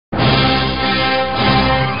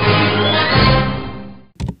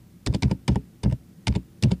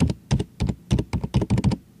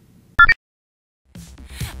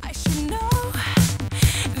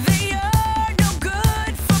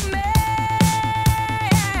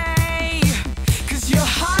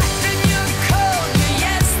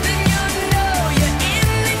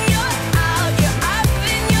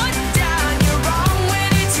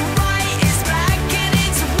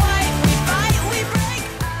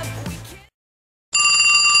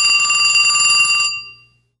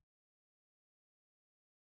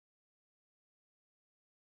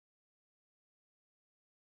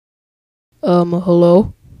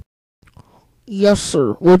Hello? Yes,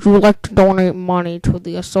 sir. Would you like to donate money to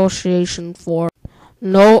the association for...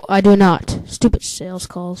 No, I do not. Stupid sales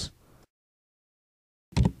calls.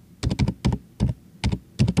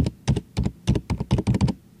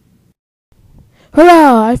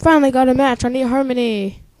 Hurrah! I finally got a match on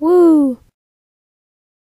eHarmony! Woo!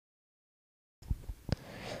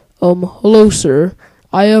 Hello, sir.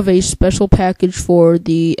 I have a special package for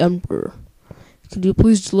the Emperor. Could you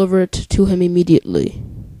please deliver it to him immediately?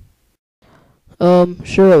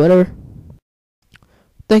 Sure, whatever.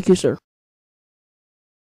 Thank you, sir.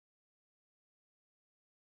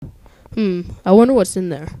 I wonder what's in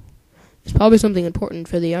there. It's probably something important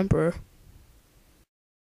for the Emperor.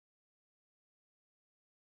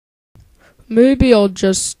 Maybe I'll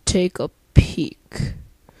just take a peek.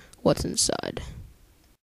 What's inside?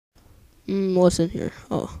 What's in here?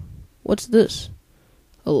 Oh, what's this?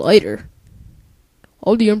 A lighter.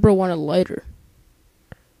 Oh, the Emperor wanted a lighter.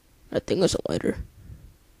 I think it's a lighter.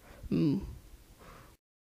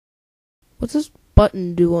 What's this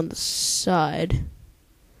button do on the side?